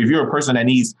TV. If you're a person that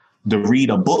needs to read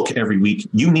a book every week,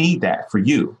 you need that for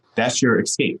you. That's your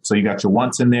escape. So you got your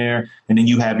wants in there, and then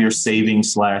you have your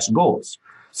savings/goals.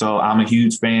 So I'm a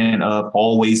huge fan of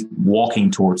always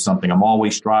walking towards something. I'm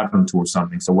always striving towards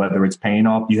something. So whether it's paying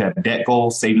off, you have debt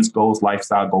goals, savings goals,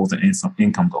 lifestyle goals, and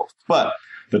income goals. But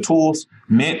the tools,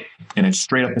 Mint, and it's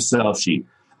straight up Excel sheet.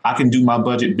 I can do my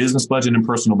budget, business budget and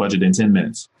personal budget in 10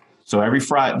 minutes. So every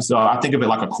Friday, so I think of it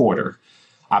like a quarter.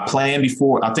 I plan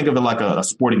before, I think of it like a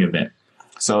sporting event.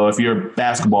 So if you're a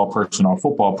basketball person or a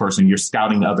football person, you're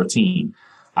scouting the other team.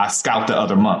 I scout the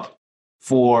other month.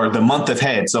 For the month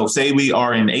ahead, so say we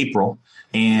are in April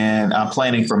and I'm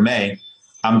planning for May,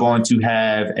 I'm going to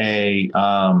have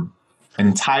an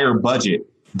entire budget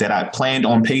that I planned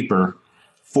on paper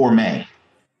for May,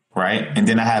 right? And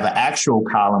then I have an actual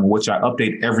column, which I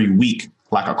update every week,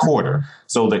 like a quarter.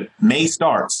 So that May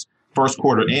starts, first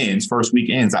quarter ends, first week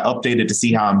ends, I update it to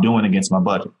see how I'm doing against my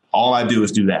budget. All I do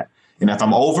is do that. And if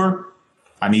I'm over,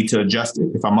 I need to adjust it.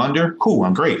 If I'm under, cool,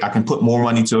 I'm great. I can put more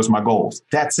money towards my goals.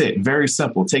 That's it. Very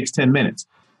simple. It takes 10 minutes.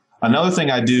 Another thing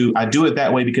I do it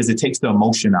that way because it takes the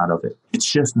emotion out of it. It's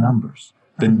just numbers.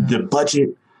 The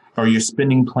budget or your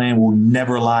spending plan will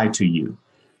never lie to you.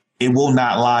 It will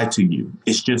not lie to you.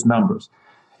 It's just numbers.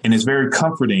 And it's very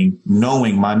comforting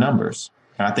knowing my numbers.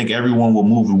 And I think everyone will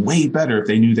move way better if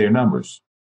they knew their numbers.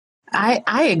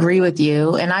 I agree with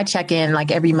you. And I check in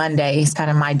like every Monday. It's kind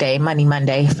of my day, Money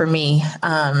Monday for me,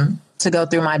 to go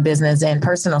through my business and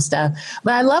personal stuff.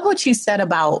 But I love what you said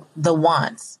about the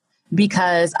wants,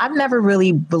 because I've never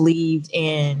really believed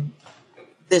in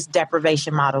this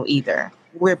deprivation model either.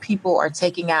 where people are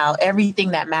taking out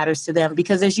everything that matters to them.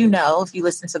 Because as you know, if you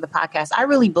listen to the podcast, I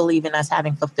really believe in us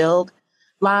having fulfilled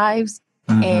lives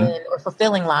or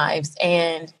fulfilling lives.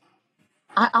 And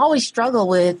I always struggle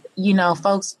with,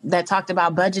 folks that talked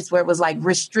about budgets where it was like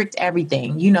restrict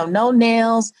everything, no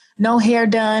nails, no hair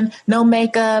done, no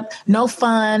makeup, no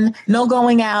fun, no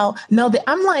going out.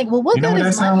 I'm like, well, what good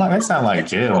is that? That sounds like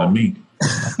jail to me.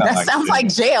 That sounds like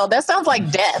jail. That sounds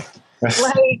like death.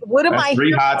 Like, what am I?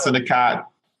 3 hots in the cot,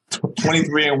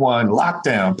 23 and 1,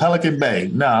 lockdown, Pelican Bay.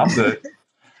 No, I'm good.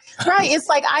 Right. It's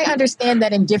like, I understand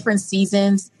that in different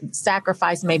seasons,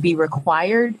 sacrifice may be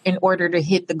required in order to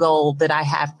hit the goal that I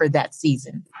have for that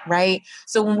season. Right.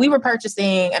 So when we were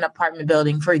purchasing an apartment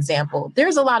building, for example,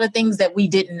 there's a lot of things that we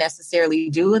didn't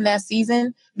necessarily do in that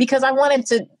season because I wanted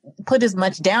to put as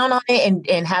much down on it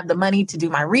and have the money to do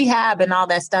my rehab and all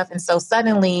that stuff. And so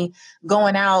suddenly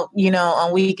going out,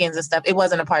 on weekends and stuff, it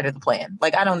wasn't a part of the plan.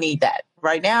 Like, I don't need that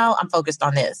right now. I'm focused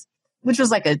on this, which was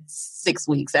like a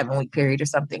 7-week period or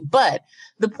something. But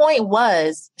the point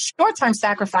was, short-term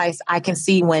sacrifice I can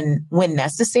see when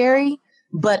necessary,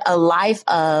 but a life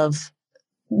of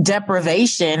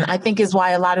deprivation, I think, is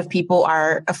why a lot of people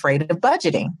are afraid of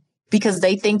budgeting, because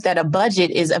they think that a budget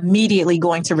is immediately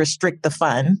going to restrict the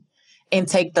fun and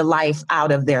take the life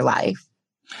out of their life.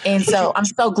 And so I'm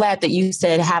so glad that you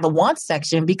said have a wants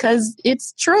section, because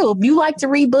it's true. If you like to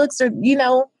read books, or,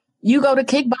 you go to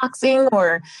kickboxing,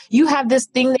 or you have this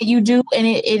thing that you do, and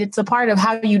it's a part of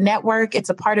how you network. It's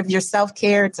a part of your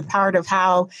self-care. It's a part of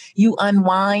how you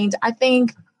unwind. I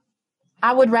think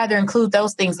I would rather include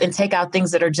those things and take out things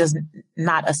that are just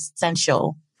not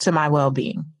essential to my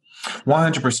well-being.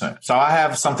 100%. So I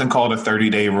have something called a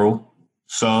 30-day rule.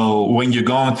 So when you're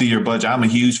going through your budget, I'm a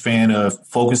huge fan of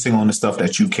focusing on the stuff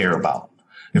that you care about.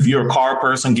 If you're a car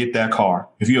person, get that car.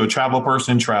 If you're a travel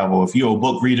person, travel. If you're a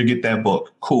book reader, get that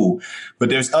book. Cool. But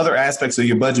there's other aspects of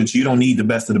your budget you don't need the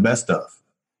best of the best of.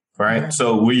 Right. Mm-hmm.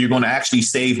 So where you're going to actually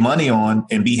save money on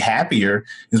and be happier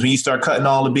is when you start cutting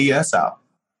all the BS out.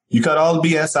 You cut all the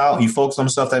BS out. You focus on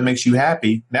the stuff that makes you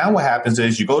happy. Now what happens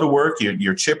is you go to work,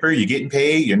 you're chipper, you're getting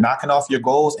paid, you're knocking off your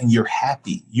goals, and you're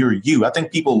happy. You're you. I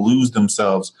think people lose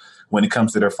themselves when it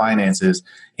comes to their finances,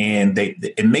 and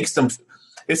it makes them.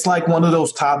 It's like one of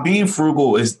those being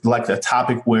frugal is like the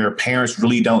topic where parents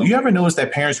really don't. You ever notice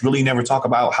that parents really never talk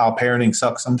about how parenting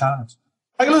sucks sometimes?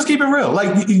 Like, let's keep it real.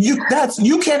 Like,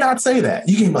 you cannot say that.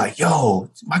 You can be like, yo,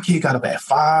 my kid got up at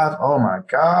 5. Oh my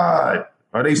God.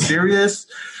 Are they serious?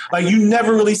 Like, you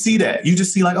never really see that. You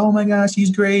just see like, oh my gosh, she's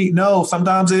great. No,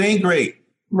 sometimes it ain't great.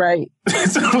 Right.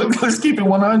 So let's keep it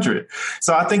 100.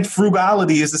 So I think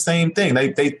frugality is the same thing.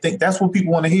 They think that's what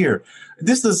people want to hear.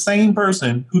 This is the same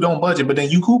person who don't budget, but then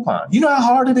you coupon. You know how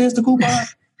hard it is to coupon?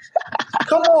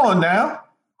 Come on now.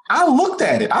 I looked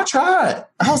at it. I tried.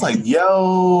 I was like,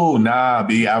 yo, nah,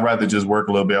 B, I'd rather just work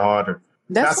a little bit harder.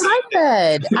 That's what I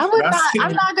said. I'm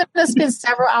not going to spend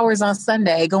several hours on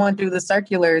Sunday going through the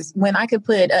circulars when I could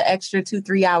put an extra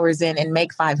 2-3 hours in and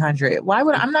make 500.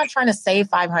 I'm not trying to save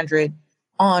 500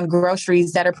 on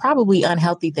groceries that are probably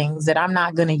unhealthy things that I'm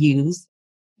not going to use.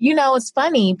 It's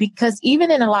funny because even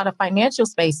in a lot of financial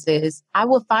spaces, I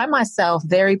will find myself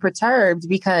very perturbed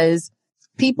because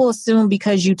people assume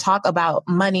because you talk about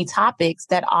money topics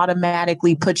that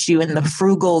automatically puts you in the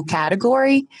frugal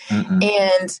category. Mm-mm.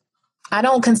 And I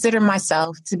don't consider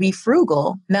myself to be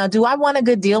frugal. Now, do I want a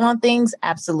good deal on things?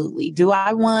 Absolutely. Do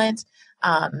I want,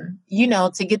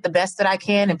 to get the best that I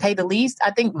can and pay the least? I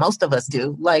think most of us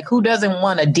do. Like, who doesn't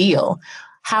want a deal?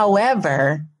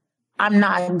 However, I'm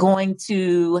not going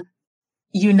to,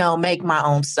 make my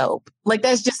own soap. Like,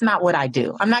 that's just not what I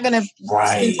do. I'm not going to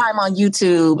spend time on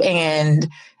YouTube and,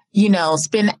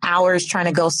 spend hours trying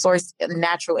to go source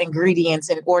natural ingredients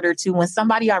in order to, when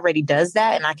somebody already does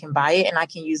that and I can buy it and I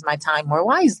can use my time more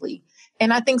wisely.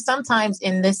 And I think sometimes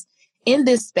in this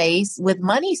space with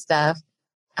money stuff,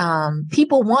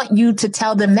 people want you to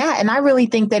tell them that. And I really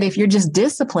think that if you're just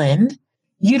disciplined,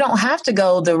 you don't have to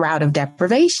go the route of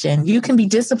deprivation. You can be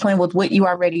disciplined with what you're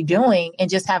already doing and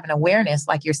just have an awareness,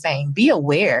 like you're saying. Be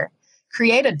aware.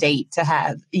 Create a date to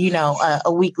have,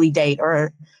 a weekly date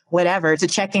or whatever to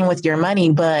check in with your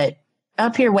money. But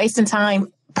up here wasting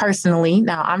time personally.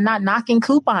 Now, I'm not knocking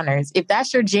couponers. If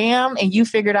that's your jam and you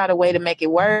figured out a way to make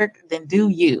it work, then do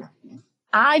you.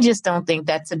 I just don't think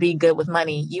that to be good with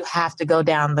money, you have to go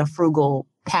down the frugal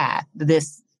path.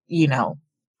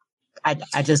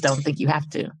 I just don't think you have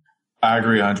to. I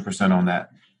agree 100% on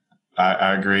that.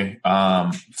 I agree.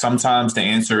 Sometimes the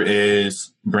answer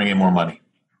is bring in more money.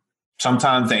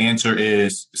 Sometimes the answer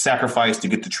is sacrifice to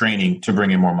get the training to bring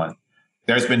in more money.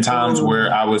 There's been times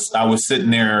where I was sitting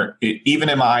there, even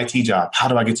in my IT job. How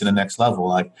do I get to the next level?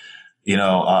 Like,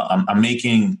 I'm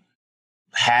making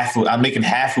half of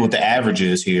what the average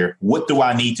is here. What do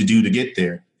I need to do to get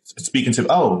there? Speaking to,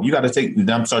 you got to take,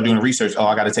 then start doing research.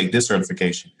 I got to take this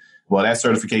certification. Well, that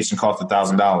certification costs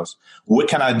 $1,000. What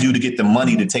can I do to get the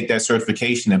money to take that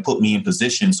certification and put me in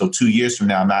position so 2 years from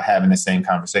now I'm not having the same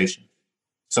conversation?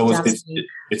 So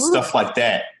it's stuff like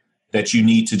that you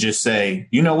need to just say,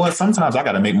 you know what? Sometimes I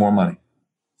got to make more money.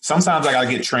 Sometimes I got to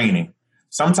get training.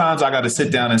 Sometimes I got to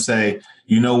sit down and say,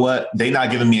 you know what? They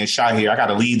not giving me a shot here. I got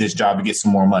to leave this job to get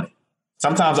some more money.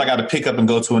 Sometimes I got to pick up and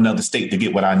go to another state to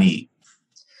get what I need.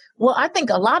 Well, I think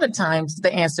a lot of times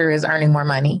the answer is earning more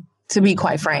money, to be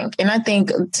quite frank. And I think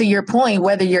to your point,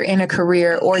 whether you're in a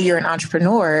career or you're an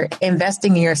entrepreneur,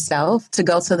 investing in yourself to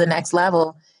go to the next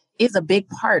level is a big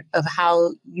part of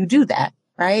how you do that,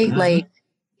 right? Mm-hmm. Like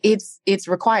it's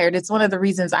required. It's one of the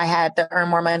reasons I had the Earn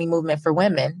More Money movement for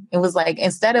women. It was like,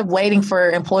 instead of waiting for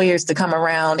employers to come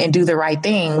around and do the right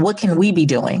thing, what can we be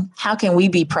doing? How can we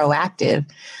be proactive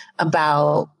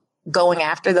about going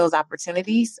after those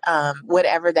opportunities,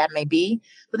 whatever that may be?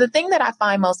 But the thing that I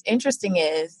find most interesting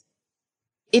is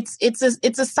it's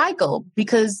a cycle,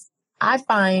 because I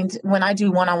find when I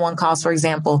do one-on-one calls, for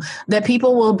example, that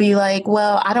people will be like,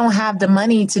 well, I don't have the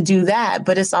money to do that,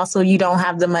 but it's also, you don't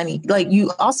have the money. Like,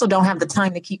 you also don't have the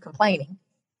time to keep complaining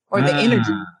or the energy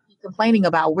to keep complaining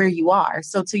about where you are.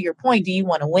 So to your point, do you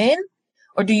want to win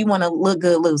or do you want to look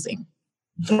good losing?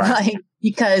 Right. Like,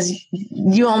 because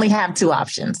you only have two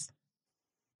options.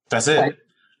 That's it. Right.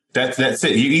 That's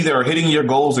it. You either are hitting your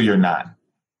goals or you're not.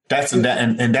 That's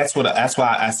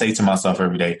why I say to myself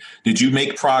every day, did you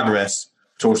make progress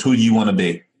towards who you want to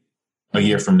be a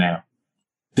year from now?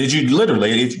 Did you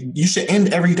you should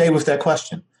end every day with that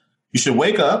question. You should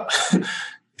wake up.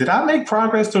 Did I make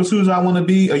progress towards who I want to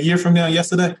be a year from now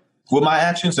yesterday with my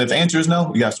actions? If the answer is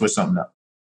no, you got to switch something up.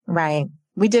 Right.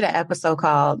 We did an episode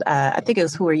called, I think it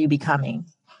was Who Are You Becoming?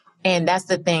 And that's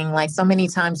the thing. Like, so many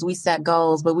times we set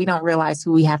goals, but we don't realize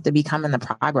who we have to become in the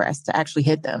progress to actually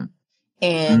hit them.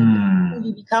 And who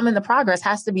you become in the progress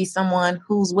has to be someone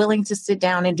who's willing to sit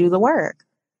down and do the work,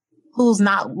 who's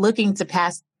not looking to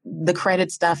pass the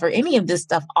credit stuff or any of this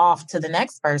stuff off to the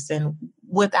next person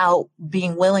without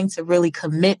being willing to really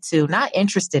commit to, not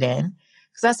interested in.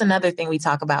 Because that's another thing we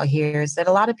talk about here, is that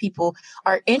a lot of people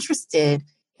are interested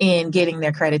in getting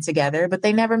their credit together, but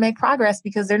they never make progress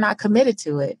because they're not committed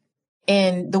to it.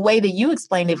 And the way that you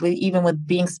explained it, even with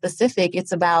being specific,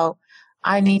 it's about,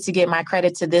 I need to get my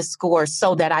credit to this score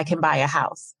so that I can buy a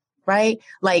house, right?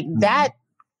 Like, that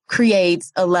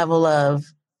creates a level of,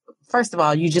 first of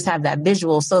all, you just have that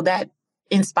visual. So that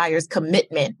inspires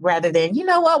commitment rather than, you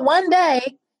know what, one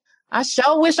day, I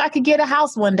sure wish I could get a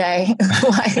house one day.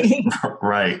 Like,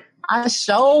 right. I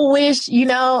sure wish,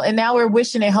 and now we're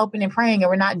wishing and hoping and praying,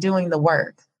 and we're not doing the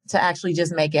work to actually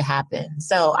just make it happen.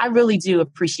 So I really do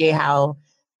appreciate how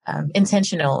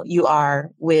intentional you are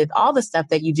with all the stuff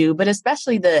that you do, but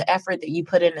especially the effort that you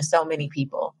put into so many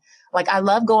people. Like, I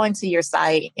love going to your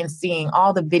site and seeing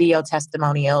all the video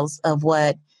testimonials of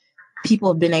what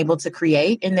people have been able to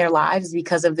create in their lives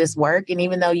because of this work. And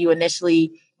even though you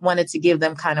initially wanted to give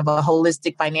them kind of a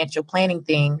holistic financial planning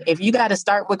thing, if you got to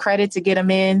start with credit to get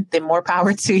them in, then more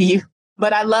power to you.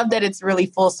 But I love that it's really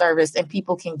full service and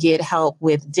people can get help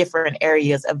with different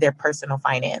areas of their personal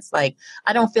finance. Like,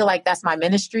 I don't feel like that's my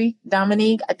ministry,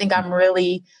 Dominique. I think I'm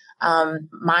really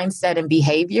mindset and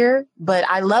behavior, but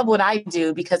I love what I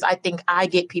do because I think I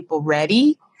get people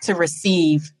ready to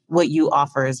receive what you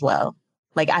offer as well.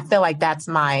 Like, I feel like that's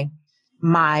my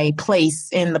place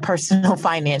in the personal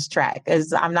finance track,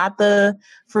 is I'm not the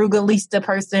frugalista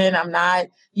person. I'm not,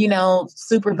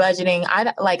 super budgeting.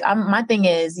 My thing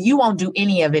is, you won't do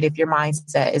any of it if your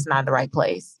mindset is not in the right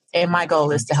place. And my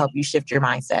goal is to help you shift your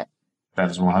mindset.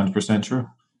 That is 100% true.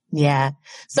 Yeah.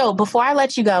 So before I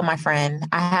let you go, my friend,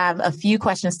 I have a few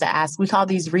questions to ask. We call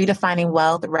these Redefining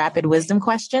Wealth Rapid Wisdom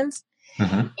questions.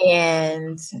 Mm-hmm.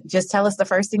 And just tell us the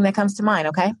first thing that comes to mind.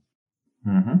 Okay.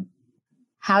 Mm-hmm.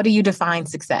 How do you define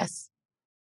success?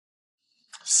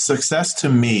 Success to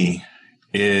me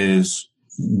is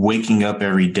waking up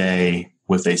every day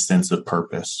with a sense of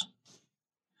purpose.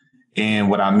 And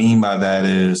what I mean by that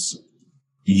is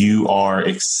you are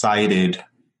excited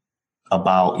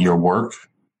about your work.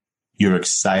 You're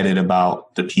excited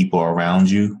about the people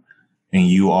around you, and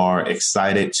you are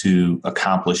excited to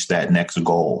accomplish that next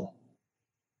goal.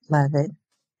 Love it.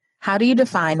 How do you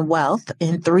define wealth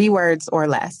in 3 words or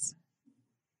less?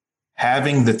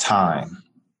 Having the time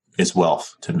is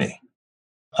wealth to me.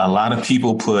 A lot of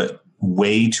people put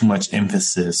way too much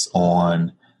emphasis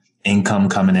on income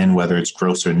coming in, whether it's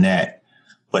gross or net,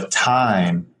 but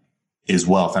time is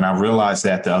wealth. And I realized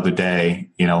that the other day,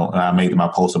 I made my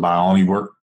post about I only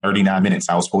work 39 minutes.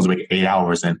 I was supposed to make 8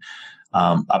 hours, and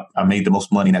I made the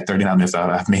most money in that 39 minutes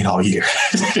I've made all year.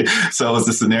 So it's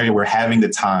a scenario where having the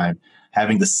time,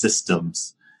 having the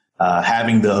systems,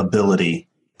 having the ability,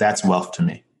 that's wealth to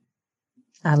me.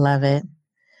 I love it.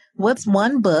 What's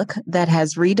one book that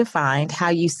has redefined how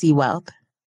you see wealth?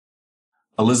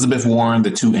 Elizabeth Warren,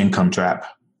 The 2-Income Trap.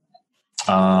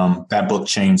 That book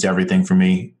changed everything for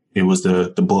me. It was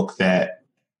the book that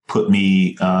put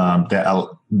me,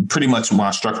 pretty much when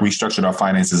I restructured our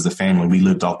finances as a family, we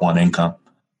lived off one income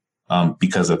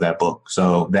because of that book.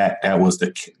 So that was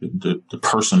the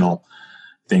personal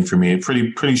thing for me.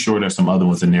 Pretty sure there's some other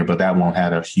ones in there, but that one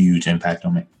had a huge impact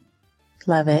on me.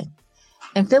 Love it.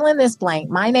 And fill in this blank.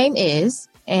 My name is,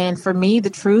 and for me, the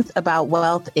truth about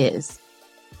wealth is.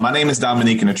 My name is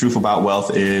Dominique, and the truth about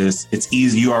wealth is it's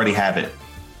easy. You already have it.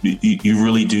 You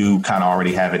really do kind of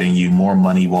already have it in you. More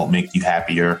money won't make you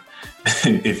happier.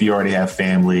 If you already have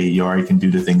family, you already can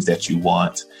do the things that you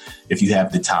want if you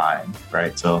have the time,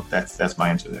 right? So that's my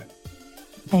answer there.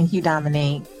 Thank you,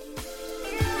 Dominique.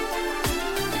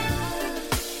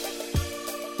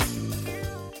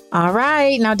 All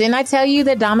right. Now, didn't I tell you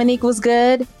that Dominique was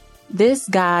good? This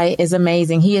guy is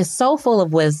amazing. He is so full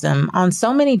of wisdom on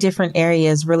so many different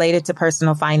areas related to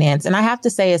personal finance. And I have to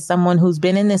say, as someone who's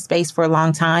been in this space for a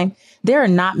long time, there are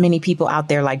not many people out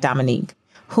there like Dominique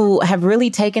who have really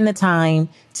taken the time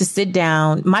to sit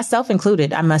down, myself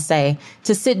included, I must say,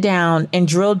 to sit down and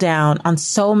drill down on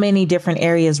so many different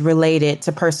areas related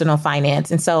to personal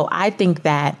finance. And so I think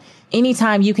that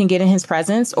anytime you can get in his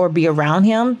presence or be around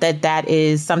him, that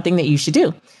is something that you should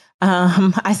do.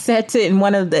 I said in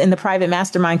the private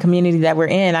mastermind community that we're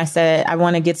in, I said, I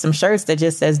want to get some shirts that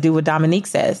just says, do what Dominique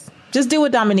says. Just do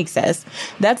what Dominique says.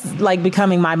 That's like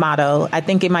becoming my motto. I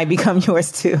think it might become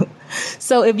yours too.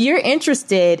 So if you're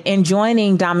interested in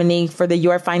joining Dominique for the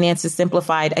Your Finances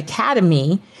Simplified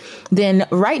Academy, then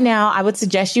right now I would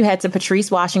suggest you head to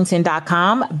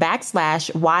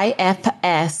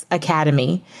patricewashington.com/YFS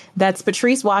Academy. That's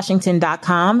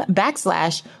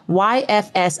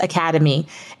patricewashington.com/YFS Academy.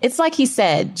 It's like he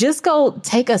said, just go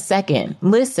take a second,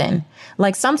 listen.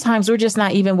 Like sometimes we're just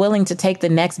not even willing to take the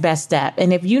next best step.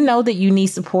 And if you know that you need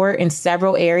support in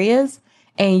several areas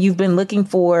and you've been looking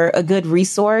for a good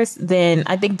resource, then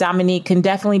I think Dominique can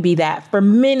definitely be that for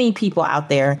many people out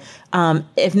there.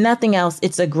 If nothing else,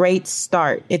 it's a great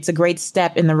start. It's a great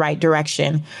step in the right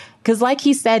direction. Because like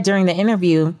he said during the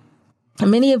interview,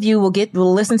 many of you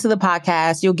will listen to the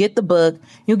podcast, you'll get the book,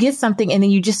 you'll get something, and then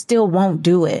you just still won't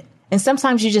do it. And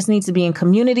sometimes you just need to be in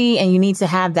community and you need to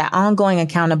have that ongoing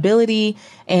accountability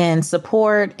and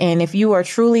support. And if you are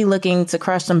truly looking to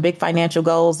crush some big financial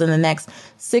goals in the next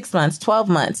 6 months, 12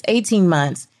 months, 18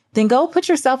 months, then go put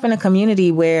yourself in a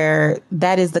community where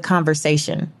that is the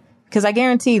conversation. Because I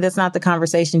guarantee that's not the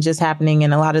conversation just happening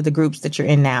in a lot of the groups that you're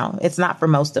in now. It's not for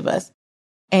most of us.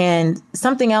 And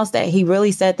something else that he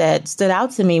really said that stood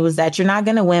out to me was that you're not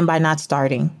going to win by not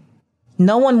starting.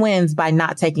 No one wins by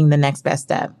not taking the next best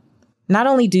step. Not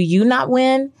only do you not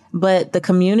win, but the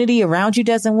community around you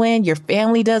doesn't win. Your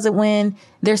family doesn't win.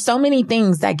 There's so many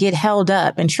things that get held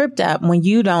up and tripped up when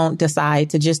you don't decide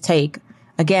to just take,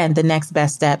 again, the next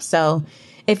best step. So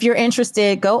if you're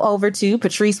interested, go over to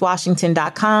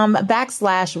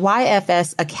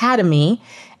patricewashington.com/YFS Academy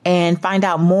and find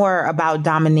out more about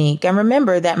Dominique. And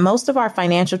remember that most of our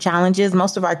financial challenges,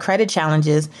 most of our credit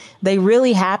challenges, they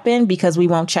really happen because we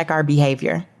won't check our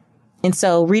behavior. And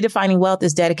so Redefining Wealth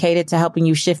is dedicated to helping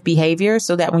you shift behavior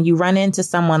so that when you run into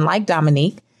someone like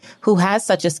Dominique, who has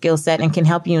such a skill set and can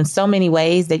help you in so many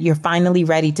ways, that you're finally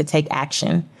ready to take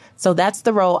action. So that's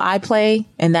the role I play,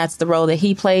 and that's the role that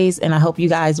he plays. And I hope you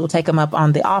guys will take him up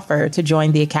on the offer to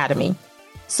join the Academy.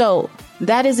 So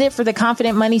that is it for the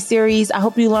Confident Money series. I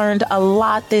hope you learned a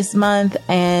lot this month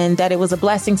and that it was a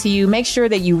blessing to you. Make sure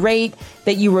that you rate,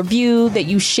 that you review, that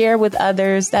you share with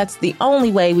others. That's the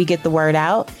only way we get the word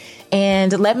out.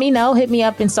 And let me know. Hit me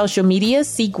up in social media.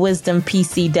 Seek Wisdom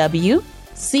PCW.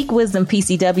 Seek Wisdom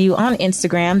PCW on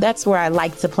Instagram. That's where I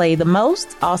like to play the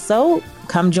most. Also,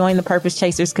 come join the Purpose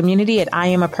Chasers community at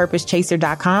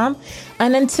IamAPurposeChaser.com.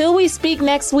 And until we speak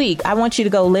next week, I want you to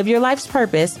go live your life's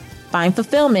purpose, find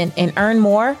fulfillment, and earn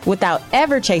more without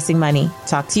ever chasing money.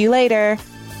 Talk to you later.